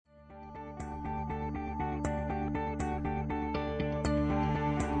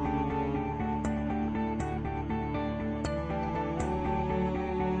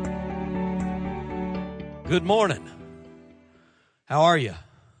Good morning. How are you?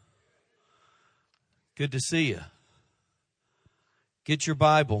 Good to see you. Get your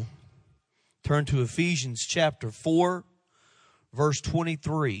Bible. Turn to Ephesians chapter 4, verse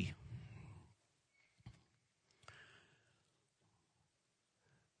 23.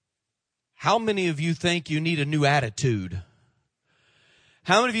 How many of you think you need a new attitude?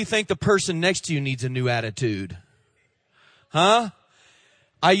 How many of you think the person next to you needs a new attitude? Huh?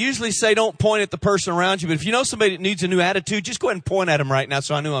 I usually say don't point at the person around you, but if you know somebody that needs a new attitude, just go ahead and point at them right now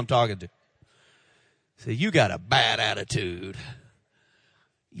so I know who I'm talking to. Say, you got a bad attitude.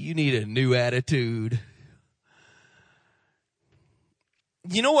 You need a new attitude.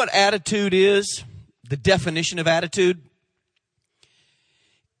 You know what attitude is? The definition of attitude?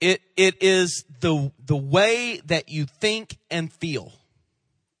 It is the way that you think and feel.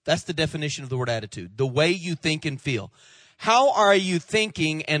 That's the definition of the word attitude. The way you think and feel. How are you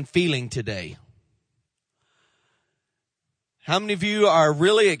thinking and feeling today? How many of you are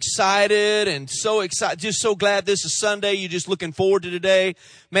really excited and so excited, just so glad this is Sunday, you're just looking forward to today?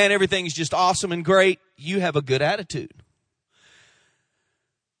 Man, everything is just awesome and great. You have a good attitude.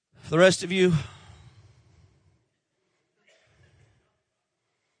 For the rest of you,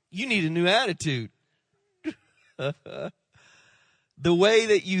 you need a new attitude. The way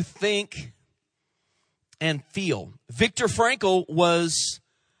that you think and feel. Viktor Frankl was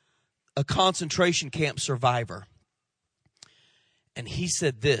a concentration camp survivor. And he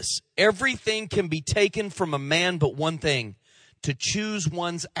said this: everything can be taken from a man but one thing, to choose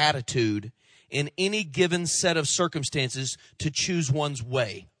one's attitude in any given set of circumstances, to choose one's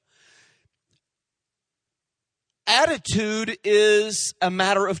way. Attitude is a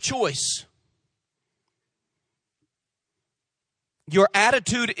matter of choice. Your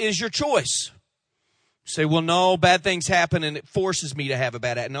attitude is your choice. You say, well, no, bad things happen and it forces me to have a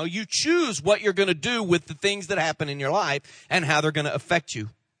bad attitude. No, you choose what you're going to do with the things that happen in your life and how they're going to affect you.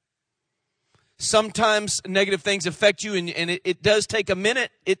 Sometimes negative things affect you, and it does take a minute.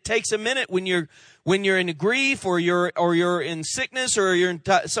 It takes a minute when you're in grief or you're in sickness or you're in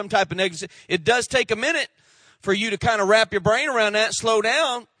some type of negative. It does take a minute for you to kind of wrap your brain around that, slow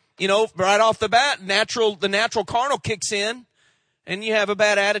down. You know, right off the bat, the natural carnal kicks in. And you have a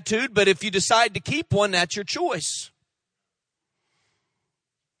bad attitude, but if you decide to keep one, that's your choice.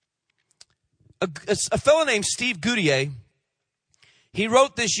 A fellow named Steve Goutier, he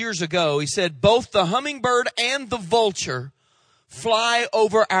wrote this years ago. He said, both the hummingbird and the vulture fly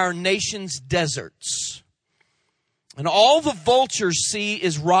over our nation's deserts. And all the vultures see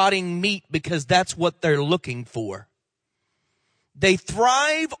is rotting meat because that's what they're looking for. They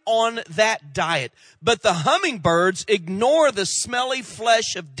thrive on that diet. But the hummingbirds ignore the smelly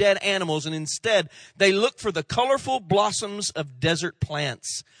flesh of dead animals, and instead they look for the colorful blossoms of desert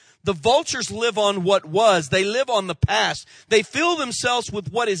plants. The vultures live on what was. They live on the past. They fill themselves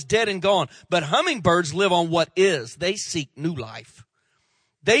with what is dead and gone. But hummingbirds live on what is. They seek new life.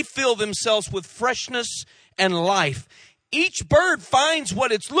 They fill themselves with freshness and life. Each bird finds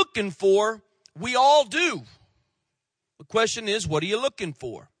what it's looking for. We all do. The question is, what are you looking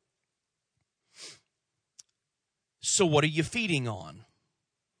for? So what are you feeding on?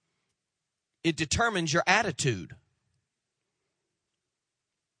 It determines your attitude.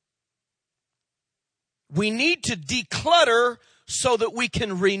 We need to declutter so that we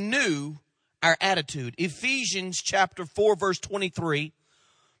can renew our attitude. Ephesians chapter 4, verse 23,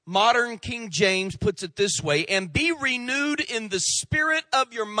 modern King James puts it this way: and be renewed in the spirit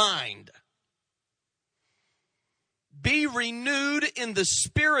of your mind. Be renewed in the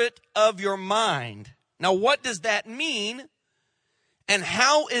spirit of your mind. Now, what does that mean? And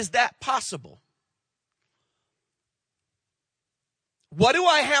how is that possible? What do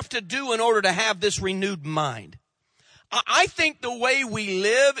I have to do in order to have this renewed mind? I think the way we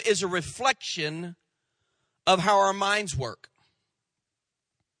live is a reflection of how our minds work.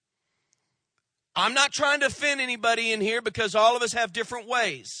 I'm not trying to offend anybody in here because all of us have different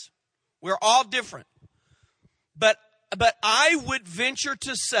ways. We're all different. But I would venture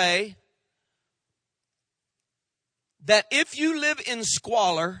to say that if you live in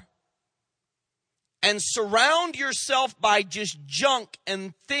squalor and surround yourself by just junk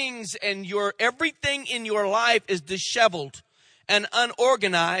and things, and everything in your life is disheveled and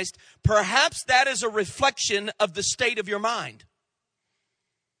unorganized, perhaps that is a reflection of the state of your mind.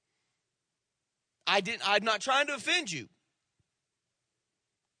 I'm not trying to offend you.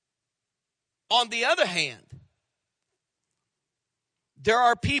 On the other hand, there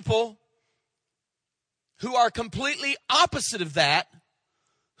are people who are completely opposite of that,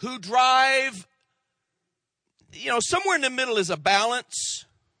 who drive, somewhere in the middle is a balance.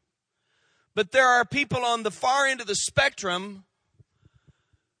 But there are people on the far end of the spectrum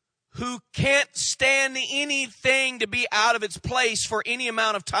who can't stand anything to be out of its place for any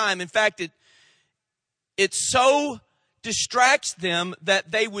amount of time. In fact, it so distracts them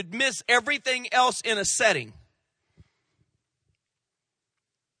that they would miss everything else in a setting.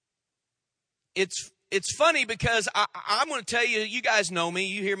 It's funny because I'm going to tell you, you guys know me,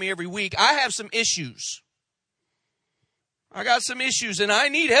 you hear me every week. I have some issues. I got some issues and I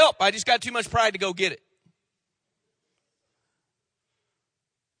need help. I just got too much pride to go get it.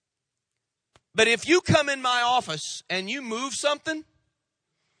 But if you come in my office and you move something,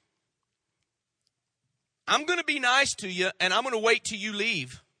 I'm going to be nice to you and I'm going to wait till you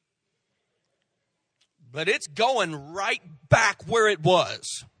leave. But it's going right back where it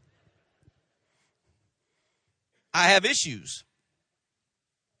was. I have issues.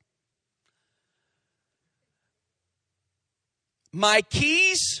 My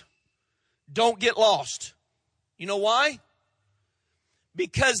keys don't get lost. You know why?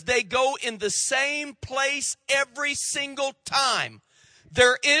 Because they go in the same place every single time.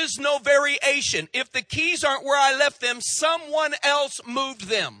 There is no variation. If the keys aren't where I left them, someone else moved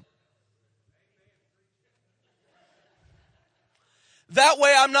them. That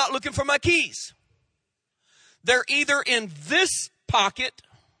way I'm not looking for my keys. They're either in this pocket.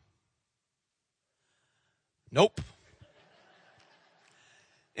 Nope.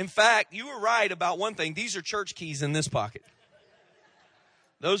 In fact, you were right about one thing. These are church keys in this pocket.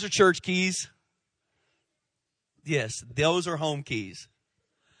 Those are church keys. Yes, those are home keys.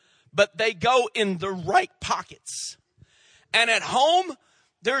 But they go in the right pockets. And at home,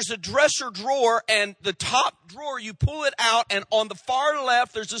 there's a dresser drawer, and the top drawer, you pull it out, and on the far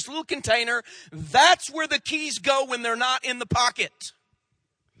left, there's this little container. That's where the keys go when they're not in the pocket.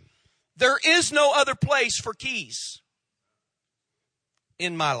 There is no other place for keys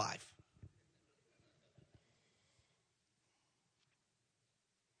in my life.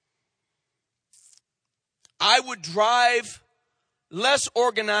 I would drive less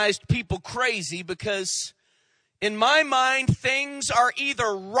organized people crazy because in my mind, things are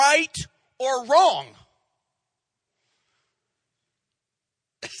either right or wrong.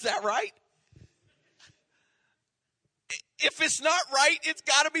 Is that right? If it's not right, it's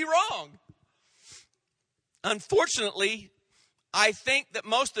got to be wrong. Unfortunately, I think that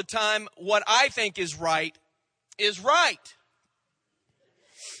most of the time, what I think is right is right.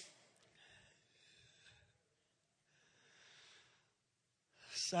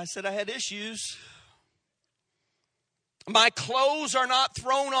 So I said I had issues. My clothes are not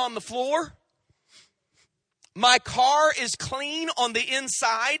thrown on the floor. My car is clean on the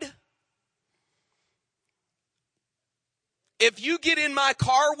inside. If you get in my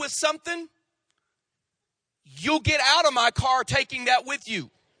car with something, you'll get out of my car taking that with you.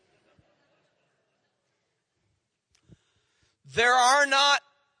 There are not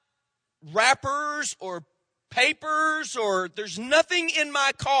wrappers or papers or there's nothing in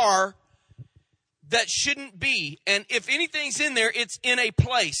my car that shouldn't be. And if anything's in there, it's in a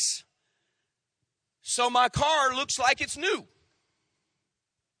place. So my car looks like it's new.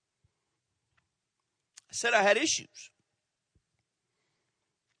 I said I had issues.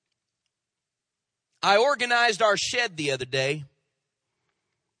 I organized our shed the other day,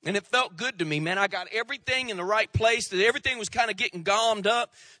 and it felt good to me, man. I got everything in the right place. That everything was kind of getting gommed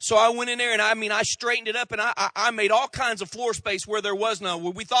up. So I went in there, and I straightened it up, and I made all kinds of floor space where there was none,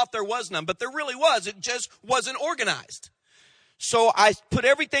 where we thought there was none, but there really was. It just wasn't organized. So I put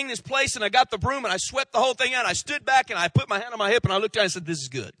everything in its place, and I got the broom, and I swept the whole thing out. I stood back, and I put my hand on my hip, and I looked down and said, this is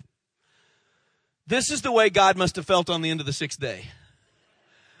good. This is the way God must have felt on the end of the sixth day.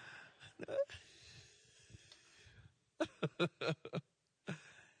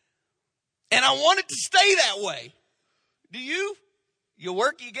 And I want it to stay that way. Do you? You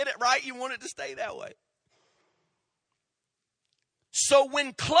work, you get it right, you want it to stay that way. So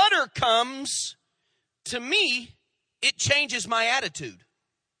when clutter comes to me, it changes my attitude.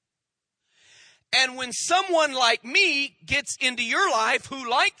 And when someone like me gets into your life who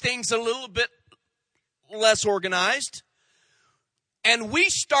like things a little bit less organized, and we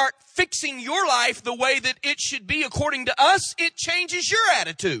start fixing your life the way that it should be according to us, it changes your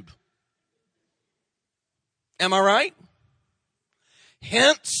attitude. Am I right?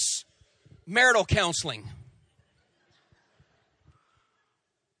 Hence, marital counseling.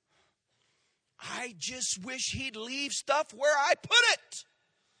 I just wish he'd leave stuff where I put it.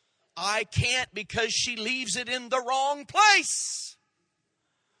 I can't because she leaves it in the wrong place.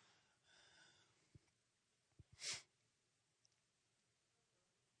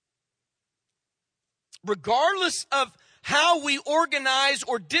 Regardless of how we organize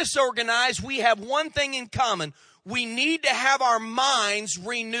or disorganize, we have one thing in common. We need to have our minds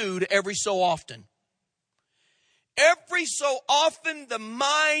renewed every so often. Every so often, the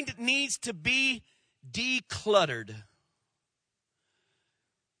mind needs to be decluttered.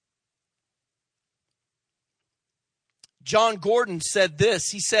 John Gordon said this.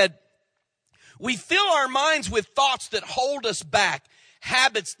 He said, we fill our minds with thoughts that hold us back,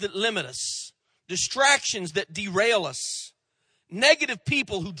 habits that limit us, distractions that derail us, negative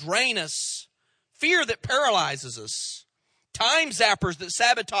people who drain us, fear that paralyzes us, time zappers that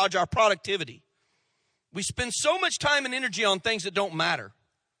sabotage our productivity. We spend so much time and energy on things that don't matter.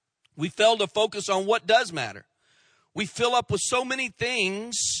 We fail to focus on what does matter. We fill up with so many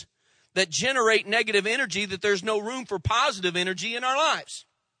things that generate negative energy that there's no room for positive energy in our lives.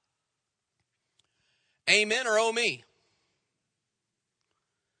 Amen or oh me.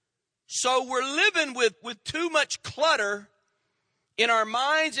 So we're living with too much clutter in our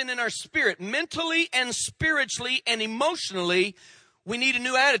minds and in our spirit. Mentally and spiritually and emotionally, we need a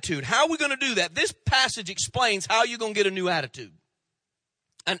new attitude. How are we going to do that? This passage explains how you're going to get a new attitude.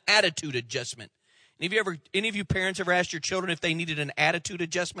 An attitude adjustment. Any of you parents ever asked your children if they needed an attitude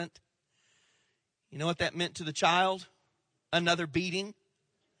adjustment? You know what that meant to the child? Another beating.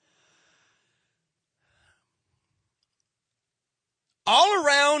 All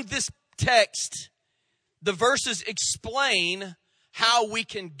around this text, the verses explain how we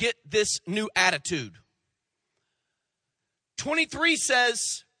can get this new attitude. 23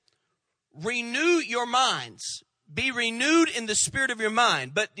 says, renew your minds. Be renewed in the spirit of your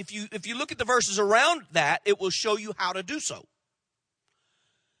mind. But if you look at the verses around that, it will show you how to do so.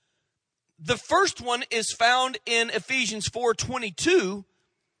 The first one is found in Ephesians 4:22,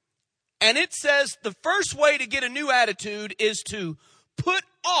 and it says the first way to get a new attitude is to put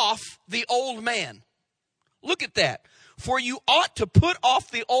off the old man. Look at that. For you ought to put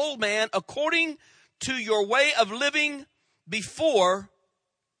off the old man according to your way of living before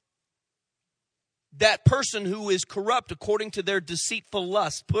that person who is corrupt according to their deceitful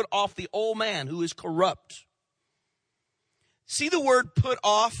lust. Put off the old man who is corrupt. See the word put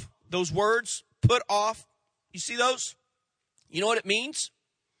off, those words, put off. You see those? You know what it means?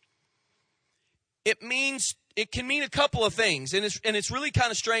 It can mean a couple of things, and it's really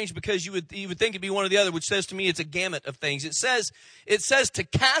kind of strange because you would think it'd be one or the other, which says to me it's a gamut of things. It says to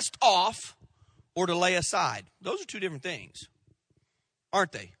cast off or to lay aside. Those are two different things,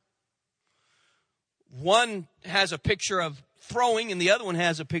 aren't they? One has a picture of throwing, and the other one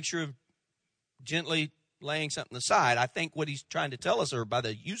has a picture of gently laying something aside. I think what he's trying to tell us, or by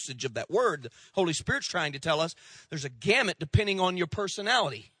the usage of that word, the Holy Spirit's trying to tell us, there's a gamut depending on your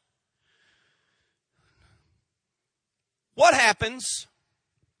personality. What happens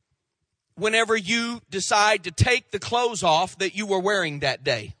whenever you decide to take the clothes off that you were wearing that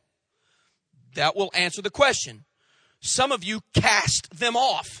day? That will answer the question. Some of you cast them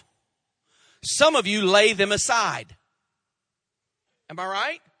off. Some of you lay them aside. Am I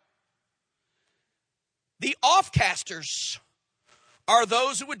right? The offcasters are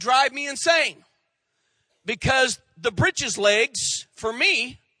those who would drive me insane. Because the breeches legs, for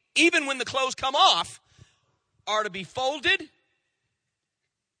me, even when the clothes come off, are to be folded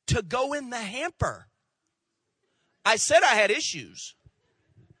to go in the hamper. I said I had issues.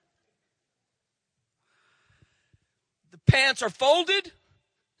 The pants are folded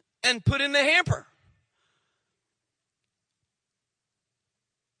and put in the hamper.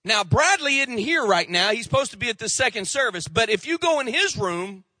 Now, Bradley isn't here right now. He's supposed to be at the second service. But if you go in his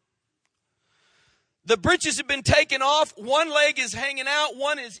room, the breeches have been taken off. One leg is hanging out.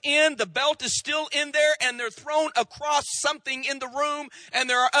 One is in. The belt is still in there. And they're thrown across something in the room. And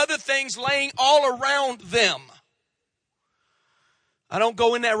there are other things laying all around them. I don't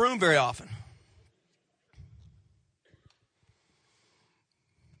go in that room very often.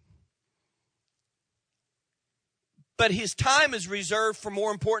 But his time is reserved for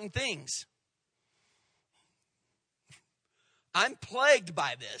more important things. I'm plagued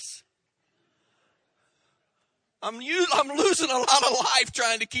by this. I'm losing a lot of life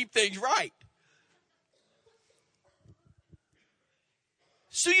trying to keep things right.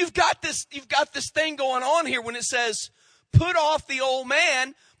 So you've got this thing going on here when it says, put off the old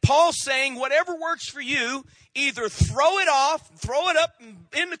man. Paul's saying whatever works for you, either throw it off, throw it up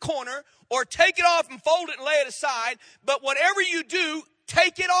in the corner, or take it off and fold it and lay it aside. But whatever you do,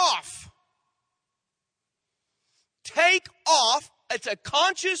 take it off. Take off. It's a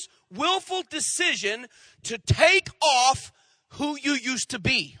conscious, willful decision to take off who you used to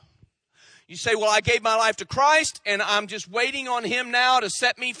be. You say, well, I gave my life to Christ, and I'm just waiting on Him now to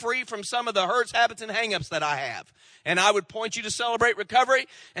set me free from some of the hurts, habits, and hang-ups that I have. And I would point you to Celebrate Recovery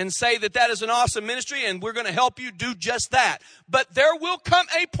and say that that is an awesome ministry, and we're going to help you do just that. But there will come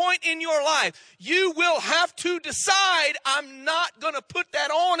a point in your life, you will have to decide, I'm not going to put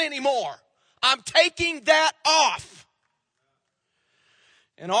that on anymore. I'm taking that off.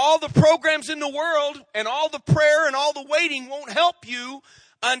 And all the programs in the world and all the prayer and all the waiting won't help you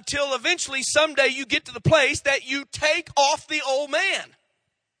until eventually someday you get to the place that you take off the old man.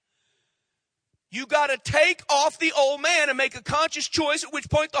 You got to take off the old man and make a conscious choice, at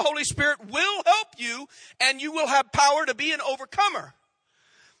which point the Holy Spirit will help you and you will have power to be an overcomer.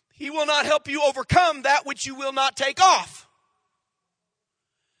 He will not help you overcome that which you will not take off.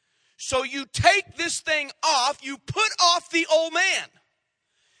 So you take this thing off, you put off the old man.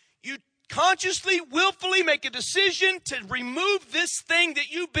 You consciously, willfully make a decision to remove this thing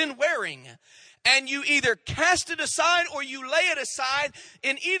that you've been wearing. And you either cast it aside or you lay it aside.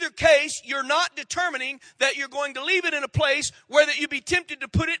 In either case, you're not determining that you're going to leave it in a place where that you'd be tempted to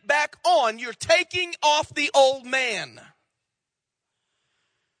put it back on. You're taking off the old man.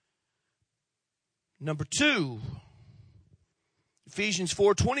 Number 2, Ephesians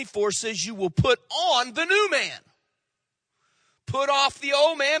 4:24 says you will put on the new man. Put off the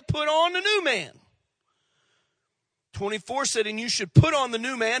old man, put on the new man. 24 said, and you should put on the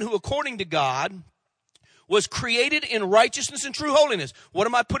new man who, according to God, was created in righteousness and true holiness. What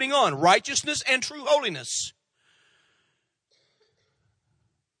am I putting on? Righteousness and true holiness.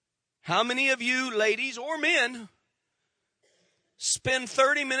 How many of you, ladies or men, spend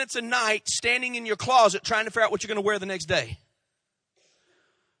 30 minutes a night standing in your closet trying to figure out what you're going to wear the next day?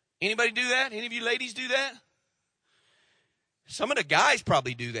 Anybody do that? Any of you ladies do that? Some of the guys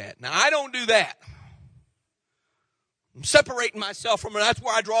probably do that. Now, I don't do that. I'm separating myself from it. That's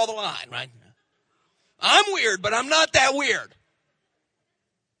where I draw the line, right? I'm weird, but I'm not that weird.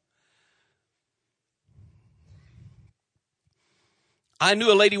 I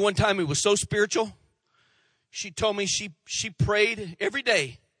knew a lady one time who was so spiritual. She told me she prayed every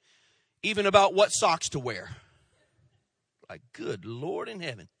day, even about what socks to wear. Like, good Lord in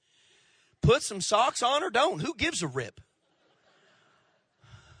heaven. Put some socks on or don't. Who gives a rip?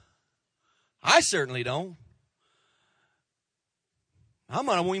 I certainly don't. I'm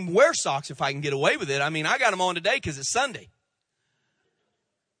going to even wear socks if I can get away with it. I mean, I got them on today because it's Sunday.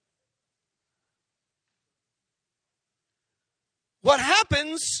 What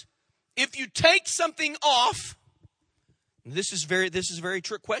happens if you take something off? This is a very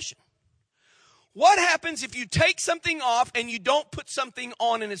trick question. What happens if you take something off and you don't put something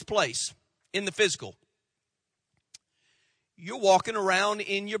on in its place in the physical? You're walking around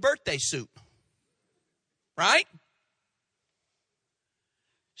in your birthday suit, right?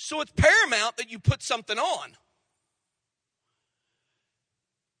 So it's paramount that you put something on.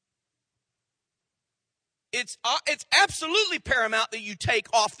 It's absolutely paramount that you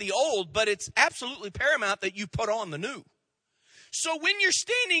take off the old, but it's absolutely paramount that you put on the new. So when you're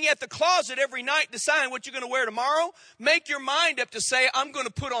standing at the closet every night deciding what you're going to wear tomorrow, make your mind up to say, I'm going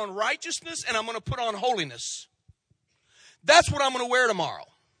to put on righteousness and I'm going to put on holiness. That's what I'm going to wear tomorrow.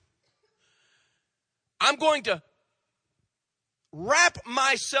 I'm going to wrap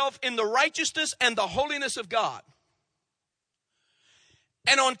myself in the righteousness and the holiness of God.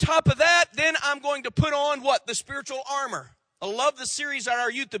 And on top of that, then I'm going to put on what? The spiritual armor. I love the series that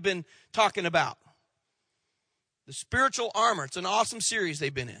our youth have been talking about. The spiritual armor. It's an awesome series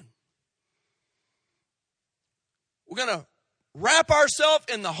they've been in. We're going to wrap ourselves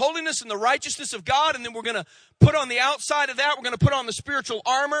in the holiness and the righteousness of God, and then we're going to put on the outside of that, we're going to put on the spiritual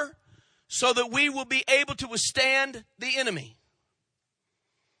armor so that we will be able to withstand the enemy.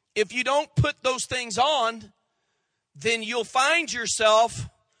 If you don't put those things on, then you'll find yourself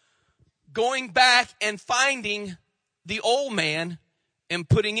going back and finding the old man and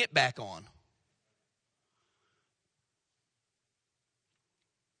putting it back on.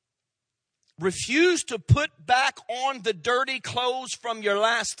 Refuse to put back on the dirty clothes from your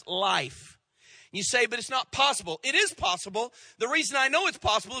last life. You say, but it's not possible. It is possible. The reason I know it's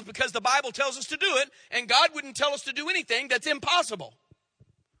possible is because the Bible tells us to do it, and God wouldn't tell us to do anything that's impossible.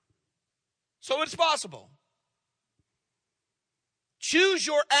 So it's possible. Choose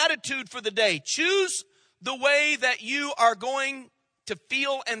your attitude for the day. Choose the way that you are going to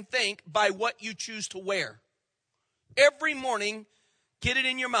feel and think by what you choose to wear. Every morning, get it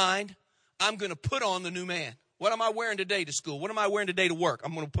in your mind, I'm going to put on the new man. What am I wearing today to school? What am I wearing today to work?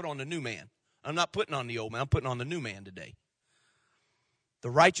 I'm going to put on the new man. I'm not putting on the old man. I'm putting on the new man today. The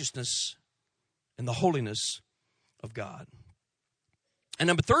righteousness and the holiness of God. And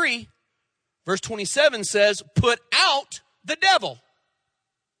number 3, Verse 27 says, put out the devil.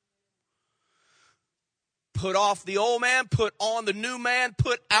 Put off the old man, put on the new man,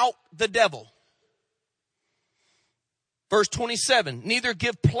 put out the devil. Verse 27, neither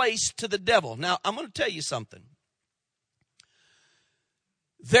give place to the devil. Now, I'm going to tell you something.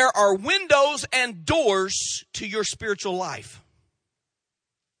 There are windows and doors to your spiritual life.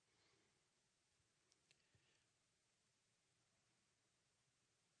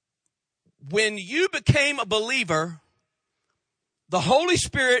 When you became a believer, the Holy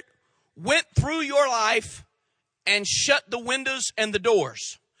Spirit went through your life and shut the windows and the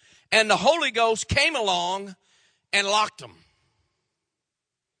doors. And the Holy Ghost came along and locked them.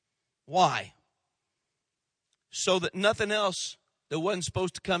 Why? So that nothing else that wasn't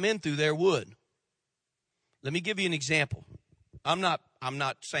supposed to come in through there would. Let me give you an example. I'm not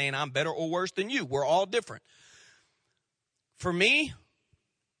saying I'm better or worse than you. We're all different. For me,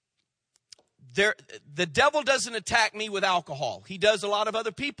 the devil doesn't attack me with alcohol. He does a lot of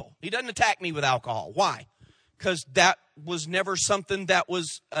other people. He doesn't attack me with alcohol. Why? Because that was never something that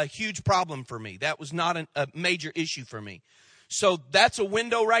was a huge problem for me. That was not a major issue for me. So that's a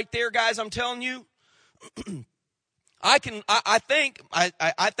window right there, guys. I'm telling you. I think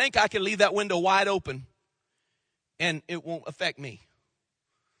I can leave that window wide open, and it won't affect me.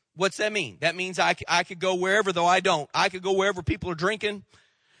 What's that mean? That means I could go wherever, though I don't. I could go wherever people are drinking.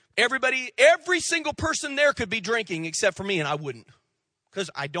 Every single person there could be drinking except for me, and I wouldn't, because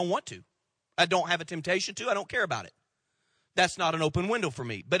I don't want to. I don't have a temptation to. I don't care about it. That's not an open window for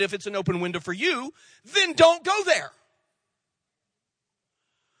me. But if it's an open window for you, then don't go there.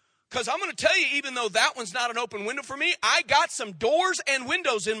 Because I'm going to tell you, even though that one's not an open window for me, I got some doors and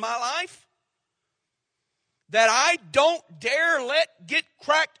windows in my life that I don't dare let get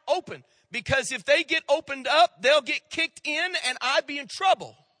cracked open. Because if they get opened up, they'll get kicked in and I'd be in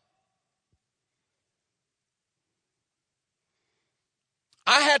trouble.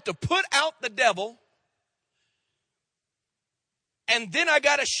 I had to put out the devil, and then I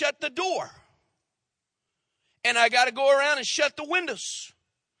got to shut the door. And I got to go around and shut the windows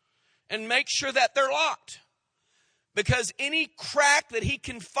and make sure that they're locked. Because any crack that he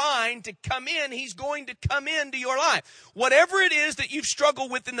can find to come in, he's going to come into your life. Whatever it is that you've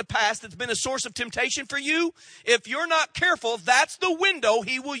struggled with in the past that's been a source of temptation for you, if you're not careful, that's the window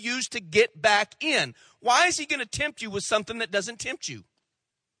he will use to get back in. Why is he going to tempt you with something that doesn't tempt you?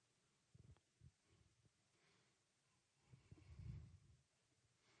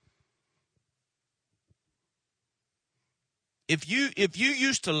 If you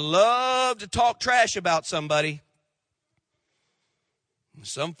used to love to talk trash about somebody,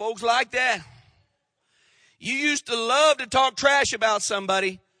 some folks like that. You used to love to talk trash about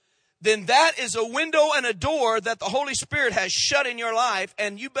somebody, then that is a window and a door that the Holy Spirit has shut in your life,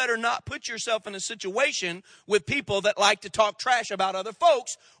 and you better not put yourself in a situation with people that like to talk trash about other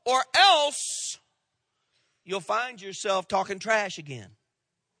folks, or else you'll find yourself talking trash again.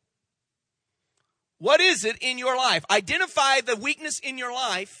 What is it in your life? Identify the weakness in your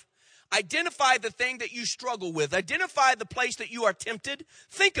life. Identify the thing that you struggle with. Identify the place that you are tempted.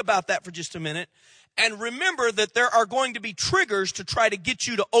 Think about that for just a minute. And remember that there are going to be triggers to try to get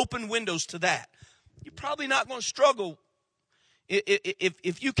you to open windows to that. You're probably not going to struggle.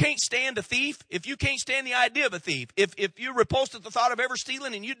 If you can't stand a thief, if you can't stand the idea of a thief, if you're repulsed at the thought of ever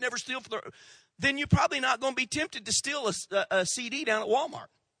stealing and you'd never steal, then you're probably not going to be tempted to steal a CD down at Walmart.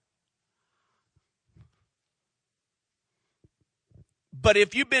 But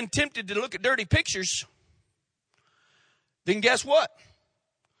if you've been tempted to look at dirty pictures, then guess what?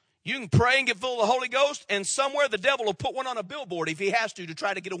 You can pray and get full of the Holy Ghost, and somewhere the devil will put one on a billboard if he has to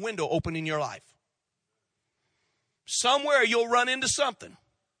try to get a window open in your life. Somewhere you'll run into something.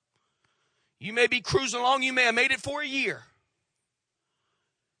 You may be cruising along. You may have made it for a year.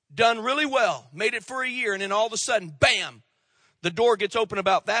 Done really well. Made it for a year, and then all of a sudden, bam, the door gets open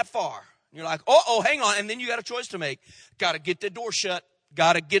about that far. And you're like, oh, hang on. And then you got a choice to make. Got to get the door shut.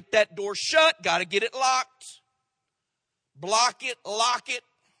 Got to get that door shut. Got to get it locked. Block it. Lock it.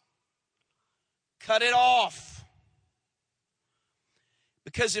 Cut it off.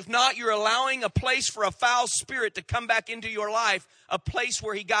 Because if not, you're allowing a place for a foul spirit to come back into your life, a place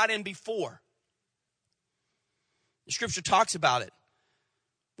where he got in before. The scripture talks about it.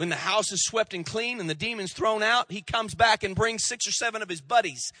 When the house is swept and clean and the demon's thrown out, he comes back and brings 6 or 7 of his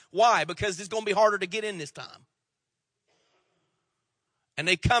buddies. Why? Because it's going to be harder to get in this time. And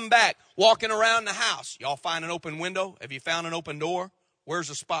they come back walking around the house. Y'all find an open window? Have you found an open door?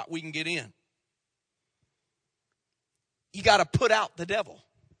 Where's a spot we can get in? You got to put out the devil.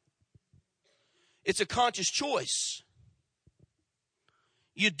 It's a conscious choice.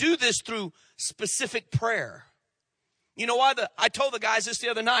 You do this through specific prayer. You know why? I told the guys this the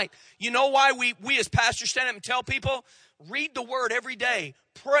other night. You know why we as pastors stand up and tell people, read the word every day.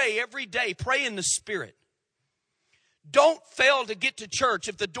 Pray every day. Pray in the Spirit. Don't fail to get to church.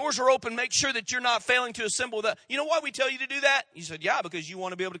 If the doors are open, make sure that you're not failing to assemble. You know why we tell you to do that? You said, yeah, because you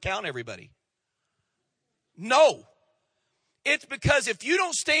want to be able to count everybody. No. It's because if you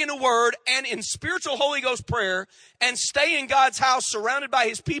don't stay in the Word and in spiritual Holy Ghost prayer and stay in God's house surrounded by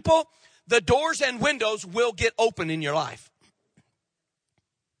His people, the doors and windows will get open in your life.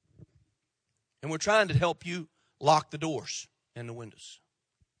 And we're trying to help you lock the doors and the windows.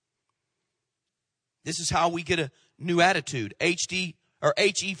 This is how we get a new attitude. H.E.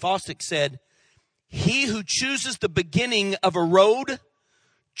 Fosdick said, he who chooses the beginning of a road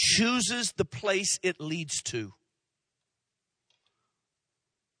chooses the place it leads to.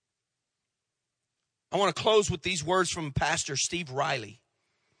 I want to close with these words from Pastor Steve Riley.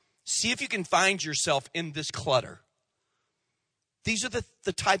 See if you can find yourself in this clutter. These are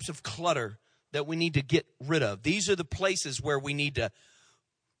the types of clutter that we need to get rid of. These are the places where we need to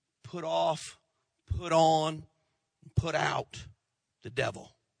put off, put on, put out the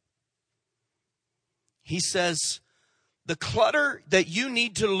devil. He says, the clutter that you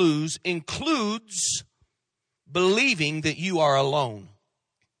need to lose includes believing that you are alone,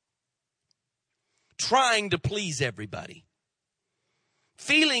 trying to please everybody,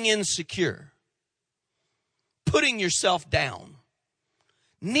 feeling insecure, putting yourself down,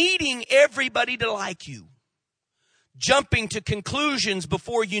 needing everybody to like you, jumping to conclusions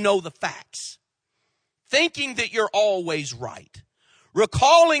before you know the facts, thinking that you're always right,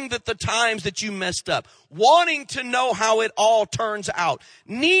 recalling that the times that you messed up, wanting to know how it all turns out,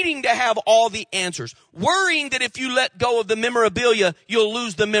 needing to have all the answers, worrying that if you let go of the memorabilia, you'll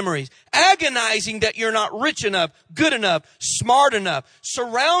lose the memories, agonizing that you're not rich enough, good enough, smart enough,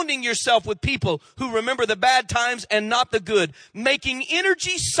 surrounding yourself with people who remember the bad times and not the good, making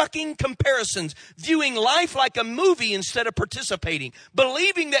energy-sucking comparisons, viewing life like a movie instead of participating,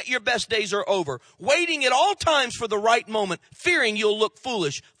 believing that your best days are over, waiting at all times for the right moment, fearing you'll look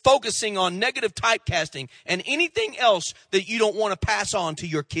foolish, focusing on negative typecasting and anything else that you don't want to pass on to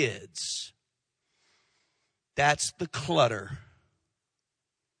your kids. That's the clutter.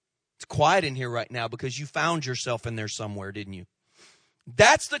 It's quiet in here right now because you found yourself in there somewhere, didn't you?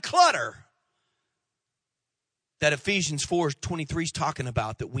 That's the clutter that Ephesians 4:23 is talking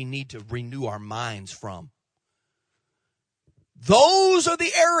about, that we need to renew our minds from. Those are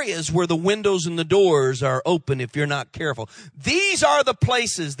the areas where the windows and the doors are open if you're not careful. These are the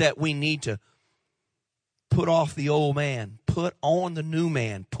places that we need to put off the old man, put on the new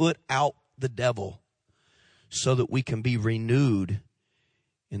man, put out the devil, so that we can be renewed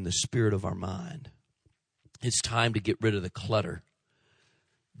in the spirit of our mind. It's time to get rid of the clutter.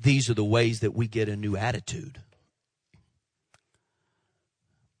 These are the ways that we get a new attitude.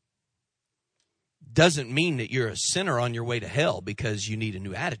 Doesn't mean that you're a sinner on your way to hell because you need a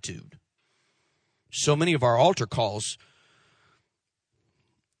new attitude. So many of our altar calls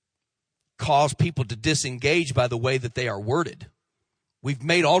cause people to disengage by the way that they are worded. We've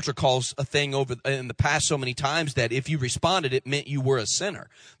made altar calls a thing over in the past so many times that if you responded, it meant you were a sinner.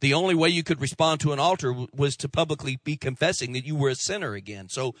 The only way you could respond to an altar was to publicly be confessing that you were a sinner again.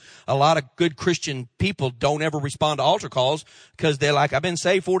 So a lot of good Christian people don't ever respond to altar calls because they're like, I've been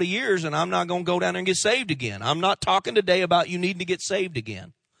saved 40 years and I'm not going to go down there and get saved again. I'm not talking today about you needing to get saved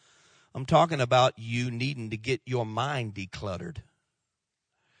again. I'm talking about you needing to get your mind decluttered.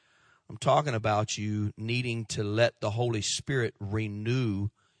 I'm talking about you needing to let the Holy Spirit renew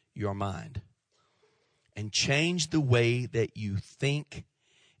your mind and change the way that you think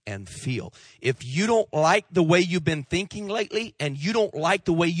and feel. If you don't like the way you've been thinking lately and you don't like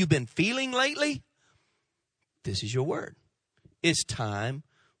the way you've been feeling lately, this is your word. It's time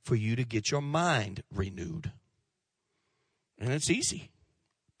for you to get your mind renewed. And it's easy.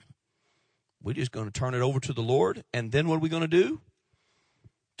 We're just going to turn it over to the Lord, and then what are we going to do?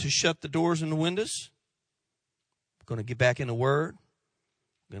 To shut the doors and the windows. We're going to get back in the Word.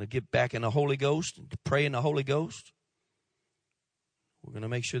 We're going to get back in the Holy Ghost and pray in the Holy Ghost. We're going to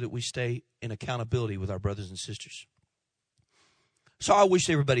make sure that we stay in accountability with our brothers and sisters. So I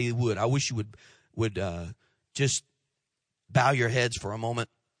wish everybody would. I wish you would just bow your heads for a moment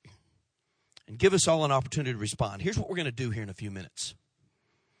and give us all an opportunity to respond. Here's what we're going to do here in a few minutes.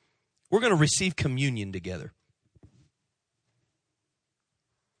 We're going to receive communion together.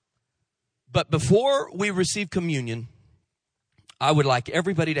 But before we receive communion, I would like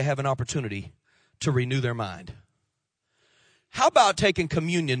everybody to have an opportunity to renew their mind. How about taking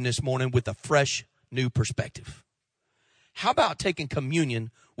communion this morning with a fresh, new perspective? How about taking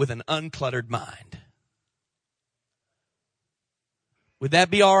communion with an uncluttered mind? Would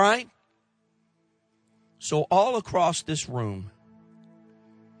that be all right? So all across this room,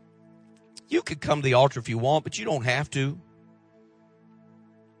 you could come to the altar if you want, but you don't have to.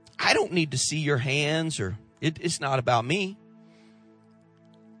 I don't need to see your hands, or it's not about me.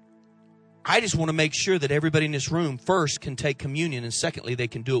 I just want to make sure that everybody in this room first can take communion, and secondly, they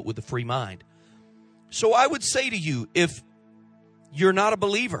can do it with a free mind. So I would say to you, if you're not a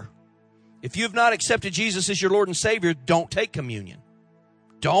believer, if you have not accepted Jesus as your Lord and Savior, don't take communion.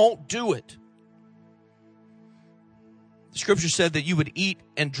 Don't do it. The scripture said that you would eat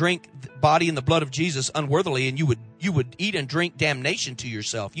and drink the body and the blood of Jesus unworthily, and you would eat and drink damnation to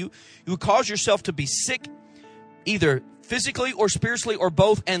yourself. You would cause yourself to be sick, either physically or spiritually or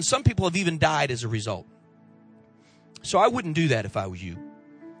both, and some people have even died as a result. So I wouldn't do that if I was you.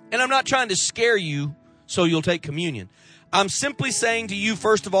 And I'm not trying to scare you so you'll take communion. I'm simply saying to you,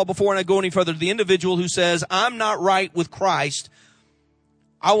 first of all, before I go any further, the individual who says, I'm not right with Christ,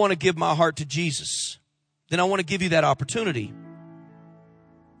 I want to give my heart to Jesus. Then I want to give you that opportunity.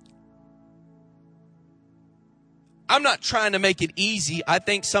 I'm not trying to make it easy. I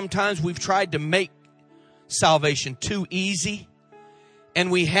think sometimes we've tried to make salvation too easy, and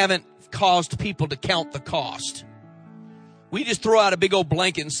we haven't caused people to count the cost. We just throw out a big old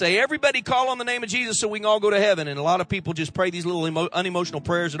blanket and say, everybody call on the name of Jesus so we can all go to heaven. And a lot of people just pray these little unemotional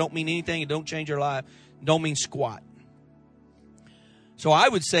prayers that don't mean anything and don't change their life, don't mean squat. So I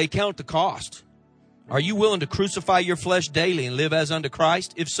would say count the cost. Are you willing to crucify your flesh daily and live as unto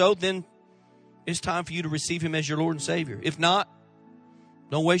Christ? If so, then it's time for you to receive Him as your Lord and Savior. If not,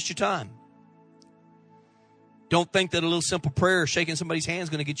 don't waste your time. Don't think that a little simple prayer or shaking somebody's hand is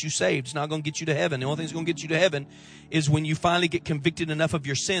going to get you saved. It's not going to get you to heaven. The only thing that's going to get you to heaven is when you finally get convicted enough of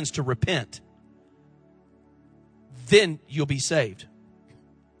your sins to repent. Then you'll be saved.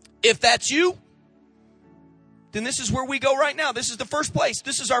 If that's you, then this is where we go right now. This is the first place.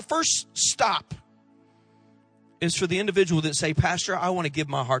 This is our first stop. Is for the individual that say, Pastor, I want to give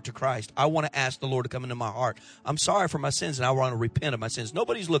my heart to Christ. I want to ask the Lord to come into my heart. I'm sorry for my sins and I want to repent of my sins.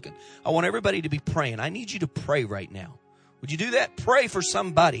 Nobody's looking. I want everybody to be praying. I need you to pray right now. Would you do that? Pray for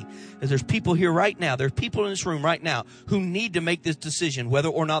somebody. As there's people here right now. There's people in this room right now who need to make this decision. Whether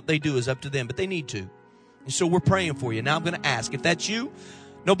or not they do is up to them, but they need to. And so we're praying for you. Now I'm going to ask, if that's you,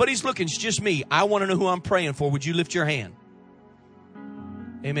 nobody's looking. It's just me. I want to know who I'm praying for. Would you lift your hand?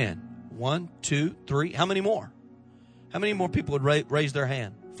 Amen. 1, 2, 3. How many more? How many more people would raise their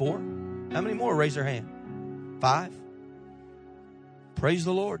hand? 4? How many more raise their hand? 5? Praise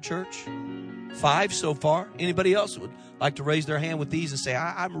the Lord, church. 5 so far. Anybody else would like to raise their hand with these and say,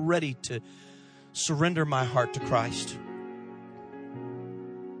 I'm ready to surrender my heart to Christ.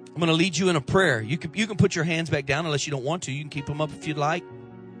 I'm going to lead you in a prayer. You can put your hands back down unless you don't want to. You can keep them up if you'd like.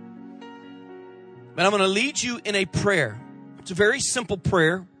 But I'm going to lead you in a prayer. It's a very simple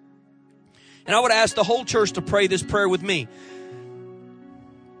prayer. And I would ask the whole church to pray this prayer with me.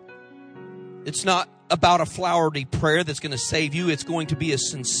 It's not about a flowery prayer that's going to save you. It's going to be a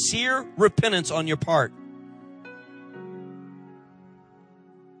sincere repentance on your part.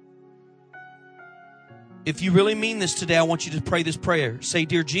 If you really mean this today, I want you to pray this prayer. Say,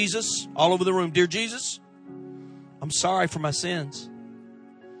 Dear Jesus, all over the room, Dear Jesus, I'm sorry for my sins.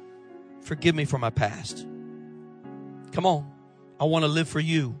 Forgive me for my past. Come on. I want to live for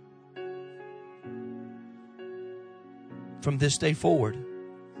you. From this day forward,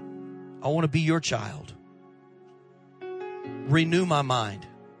 I want to be your child. Renew my mind.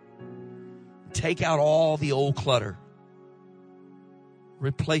 Take out all the old clutter.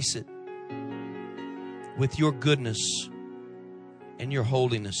 Replace it with your goodness and your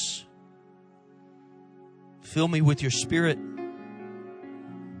holiness. Fill me with your Spirit and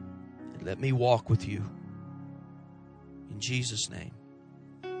let me walk with you. In Jesus' name,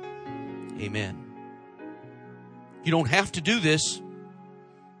 amen. You don't have to do this,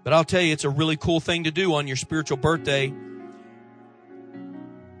 but I'll tell you, it's a really cool thing to do on your spiritual birthday.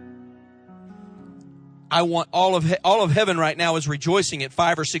 I want all of heaven right now is rejoicing at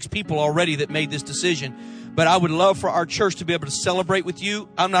 5 or 6 people already that made this decision. But I would love for our church to be able to celebrate with you.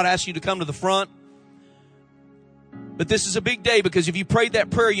 I'm not asking you to come to the front. But this is a big day, because if you prayed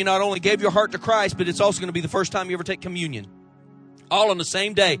that prayer, you not only gave your heart to Christ, but it's also going to be the first time you ever take communion. All on the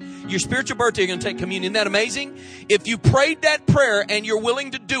same day. Your spiritual birthday, you're going to take communion. Isn't that amazing? If you prayed that prayer and you're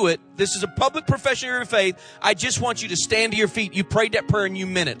willing to do it, this is a public profession of your faith. I just want you to stand to your feet. You prayed that prayer and you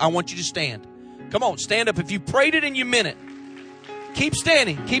meant it. I want you to stand. Come on, stand up. If you prayed it and you meant it, keep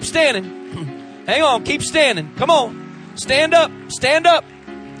standing. Keep standing. Hang on, keep standing. Come on. Stand up. Stand up.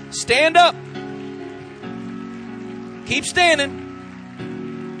 Stand up. Keep standing.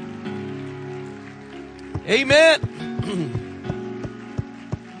 Amen.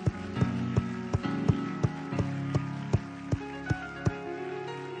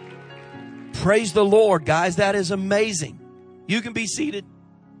 Praise the Lord, guys. That is amazing. You can be seated.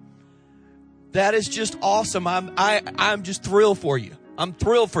 That is just awesome. I'm just thrilled for you. I'm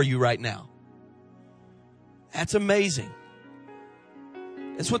thrilled for you right now. That's amazing.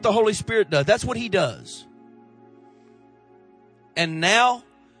 That's what the Holy Spirit does. That's what He does. And now,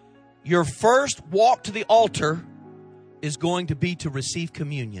 your first walk to the altar is going to be to receive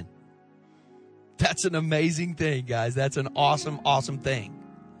communion. That's an amazing thing, guys. That's an awesome, awesome thing.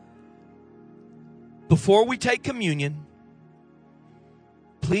 Before we take communion,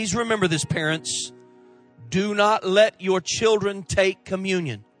 please remember this, parents. Do not let your children take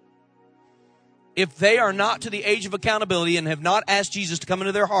communion. If they are not to the age of accountability and have not asked Jesus to come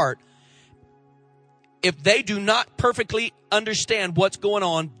into their heart, if they do not perfectly understand what's going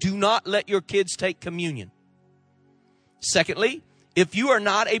on, do not let your kids take communion. Secondly, if you are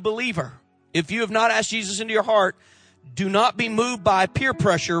not a believer, if you have not asked Jesus into your heart, do not be moved by peer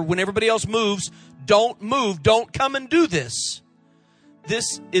pressure when everybody else moves. Don't move. Don't come and do this.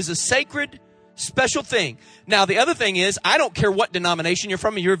 This is a sacred, special thing. Now, the other thing is, I don't care what denomination you're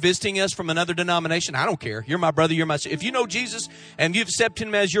from. You're visiting us from another denomination. I don't care. You're my brother. You're my sister. If you know Jesus and you've accepted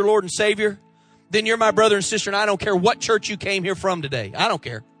Him as your Lord and Savior, then you're my brother and sister, and I don't care what church you came here from today. I don't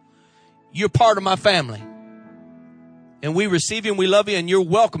care. You're part of my family. And we receive you and we love you, and you're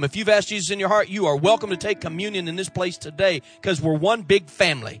welcome. If you've asked Jesus in your heart, you are welcome to take communion in this place today, because we're one big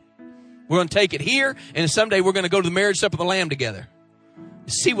family. We're going to take it here, and someday we're going to go to the marriage supper of the Lamb together.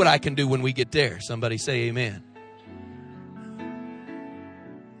 See what I can do when we get there. Somebody say amen.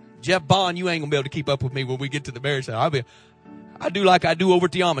 Jeff Bond, you ain't going to be able to keep up with me when we get to the marriage supper. I do like I do over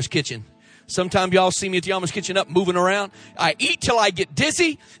at the Amish kitchen. Sometimes y'all see me at the Amish kitchen up moving around. I eat till I get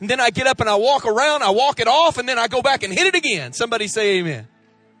dizzy, and then I get up and I walk around, I walk it off, and then I go back and hit it again. Somebody say amen.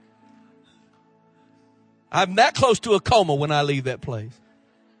 I'm that close to a coma when I leave that place.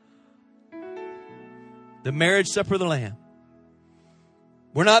 The marriage supper of the Lamb.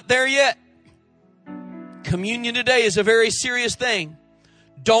 We're not there yet. Communion today is a very serious thing.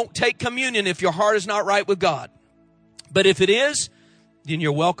 Don't take communion if your heart is not right with God. But if it is, then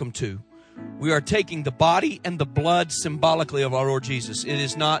you're welcome to. We are taking the body and the blood symbolically of our Lord Jesus. It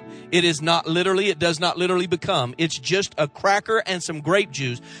does not literally become. It's just a cracker and some grape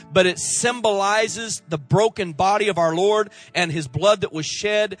juice, but it symbolizes the broken body of our Lord and His blood that was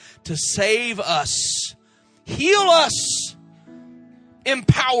shed to save us, heal us,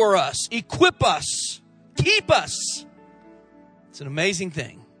 empower us, equip us, keep us. It's an amazing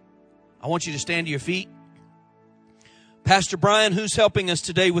thing. I want you to stand to your feet. Pastor Brian, who's helping us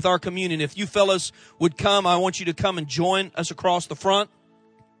today with our communion, if you fellas would come, I want you to come and join us across the front.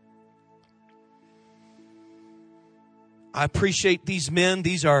 I appreciate these men.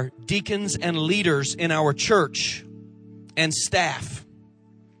 These are deacons and leaders in our church and staff.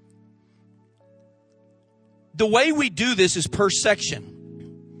 The way we do this is per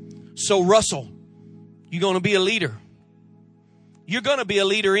section. So Russell, you're going to be a leader. You're going to be a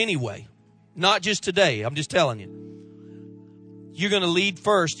leader anyway. Not just today. I'm just telling you. You're going to lead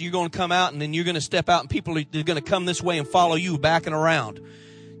first. You're going to come out, and then you're going to step out, and people are going to come this way and follow you, backing around.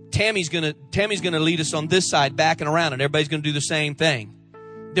 Tammy's going to lead us on this side, backing around, and everybody's going to do the same thing.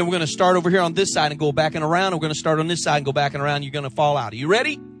 Then we're going to start over here on this side and go backing around. And we're going to start on this side and go backing around. You're going to fall out. Are you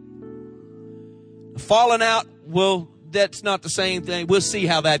ready? Falling out, well, that's not the same thing. We'll see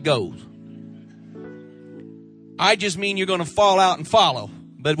how that goes. I just mean you're going to fall out and follow,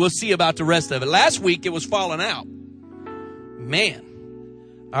 but we'll see about the rest of it. Last week, it was falling out.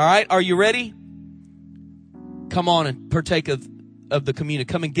 Man. All right, are you ready? Come on and partake of the communion.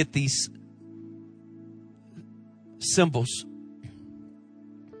 Come and get these symbols.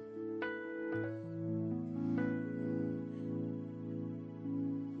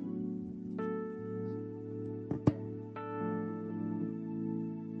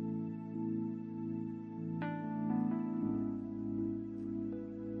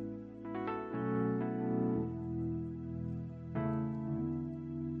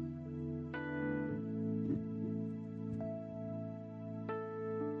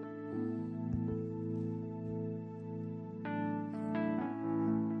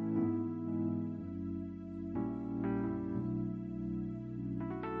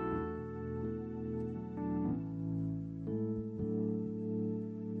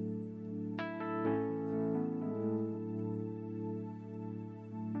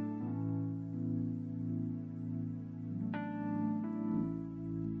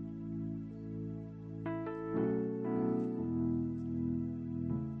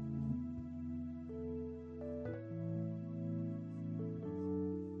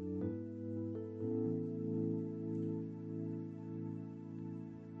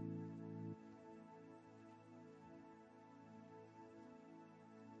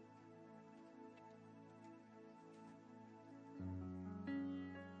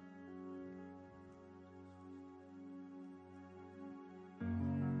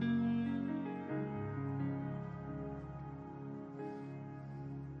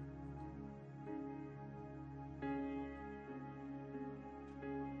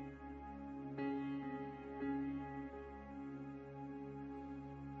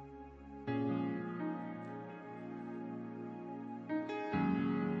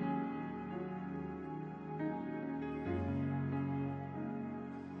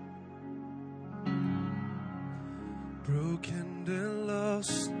 broken and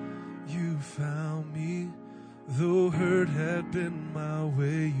lost, you found me. Though hurt had been my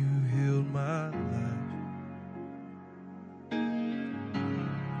way, you healed my life.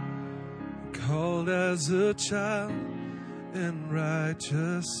 Called as a child and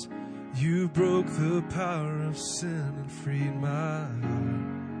righteous, you broke the power of sin and freed my heart.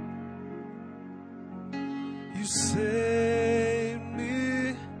 You saved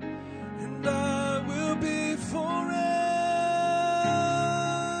me, and I will be forever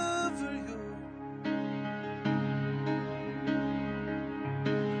yours.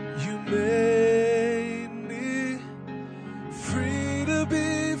 You made me free to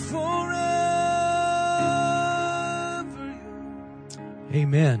be forever yours.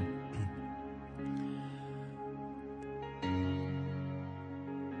 Amen.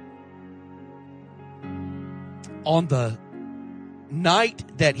 On the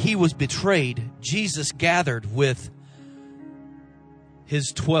night that he was betrayed, Jesus gathered with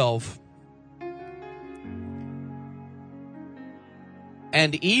his 12.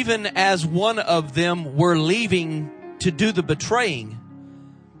 And even as one of them were leaving to do the betraying,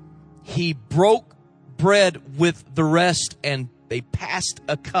 he broke bread with the rest, and they passed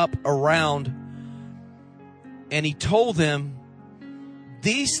a cup around. And he told them,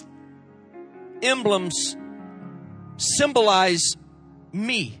 these emblems symbolize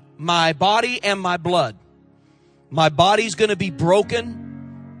me, my body and my blood. My body's going to be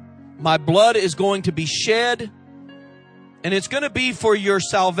broken. My blood is going to be shed. And it's going to be for your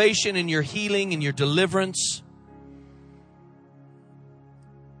salvation and your healing and your deliverance.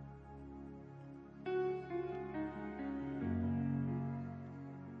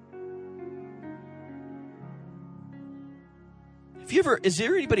 Is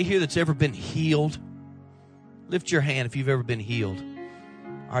there anybody here that's ever been healed? Lift your hand if you've ever been healed.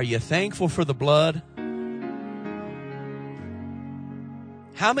 Are you thankful for the blood?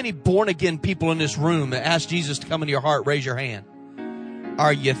 How many born-again people in this room that asked Jesus to come into your heart? Raise your hand.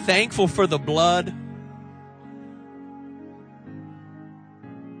 Are you thankful for the blood?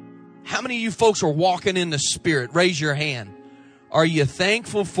 How many of you folks are walking in the Spirit? Raise your hand. Are you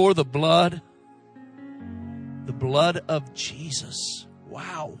thankful for the blood? The blood of Jesus.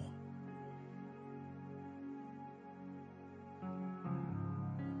 Wow.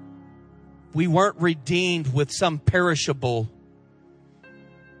 We weren't redeemed with some perishable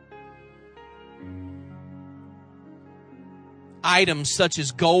items such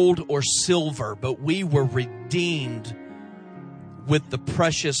as gold or silver, but we were redeemed with the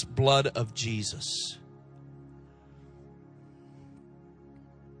precious blood of Jesus.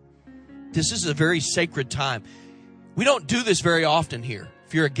 This is a very sacred time. We don't do this very often here.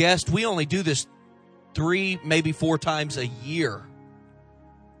 If you're a guest, we only do this 3, maybe 4 times a year.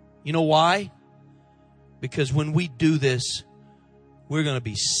 You know why? Because when we do this, we're going to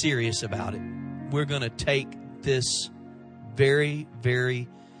be serious about it. We're going to take this very, very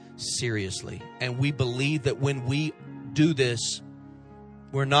seriously. And we believe that when we do this,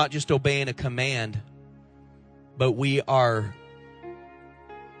 we're not just obeying a command, but we are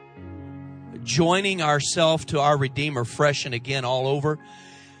joining ourselves to our Redeemer fresh and again all over.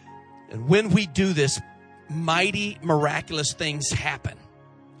 And when we do this, mighty, miraculous things happen.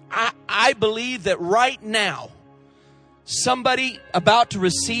 I believe that right now, somebody about to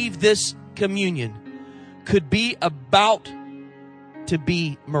receive this communion could be about to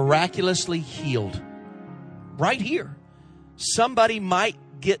be miraculously healed. Right here. Somebody might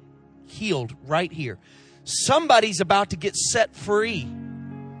get healed right here. Somebody's about to get set free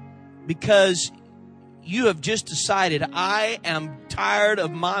because you have just decided, I am tired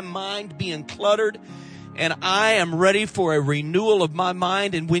of my mind being cluttered, and I am ready for a renewal of my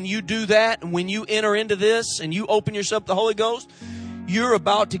mind. And when you do that, and when you enter into this and you open yourself to the Holy Ghost, you're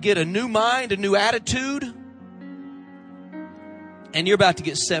about to get a new mind, a new attitude, and you're about to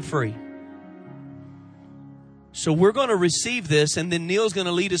get set free. So we're going to receive this, and then Neil's going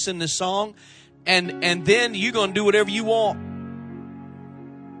to lead us in this song, and then you're going to do whatever you want.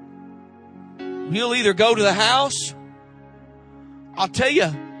 You'll either go to the house. I'll tell you,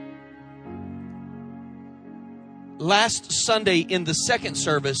 last Sunday in the second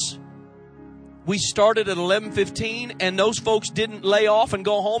service, we started at 11:15, and those folks didn't lay off and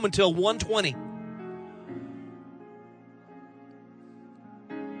go home until 1:20.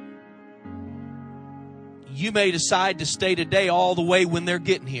 You may decide to stay today all the way when they're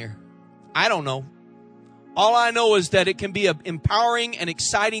getting here. I don't know. All I know is that it can be an empowering and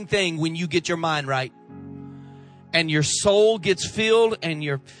exciting thing when you get your mind right. And your soul gets filled, and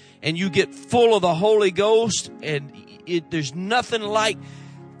you get full of the Holy Ghost. And there's nothing like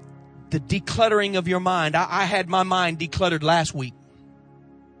the decluttering of your mind. I had my mind decluttered last week.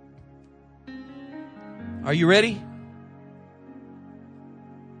 Are you ready?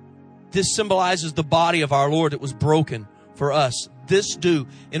 This symbolizes the body of our Lord that was broken for us. This do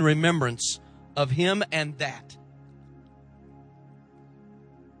in remembrance of Him and that.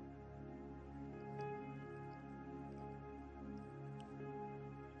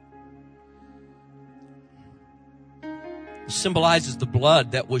 It symbolizes the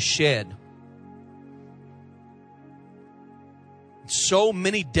blood that was shed. So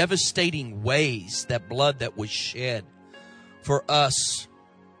many devastating ways, that blood that was shed for us.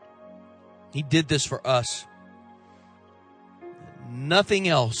 He did this for us. Nothing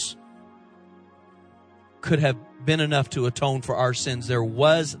else could have been enough to atone for our sins. There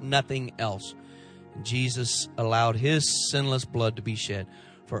was nothing else. Jesus allowed His sinless blood to be shed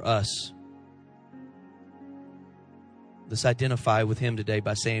for us. Let's identify with Him today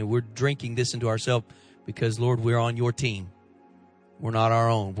by saying we're drinking this into ourselves because, Lord, we're on your team. We're not our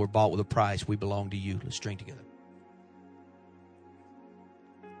own. We're bought with a price. We belong to you. Let's drink together.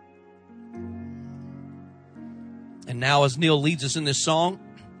 And now as Neil leads us in this song,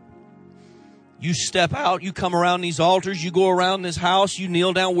 you step out, you come around these altars, you go around this house, you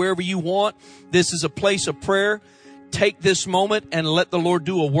kneel down wherever you want. This is a place of prayer. Take this moment and let the Lord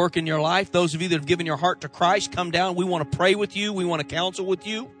do a work in your life. Those of you that have given your heart to Christ, come down. We want to pray with you. We want to counsel with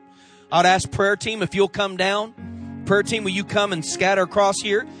you. I'd ask prayer team if you'll come down. Prayer team, will you come and scatter across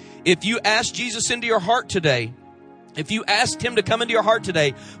here? If you ask Jesus into your heart today, if you asked Him to come into your heart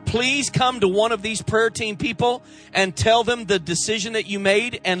today, please come to one of these prayer team people and tell them the decision that you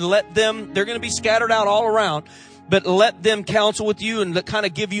made and let them, they're going to be scattered out all around, but let them counsel with you and kind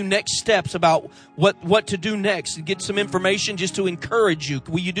of give you next steps about what to do next and get some information just to encourage you.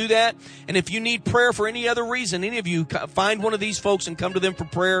 Will you do that? And if you need prayer for any other reason, any of you, find one of these folks and come to them for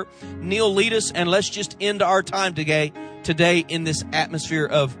prayer. Neil, lead us, and let's just end our time today in this atmosphere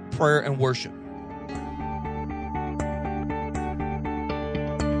of prayer and worship.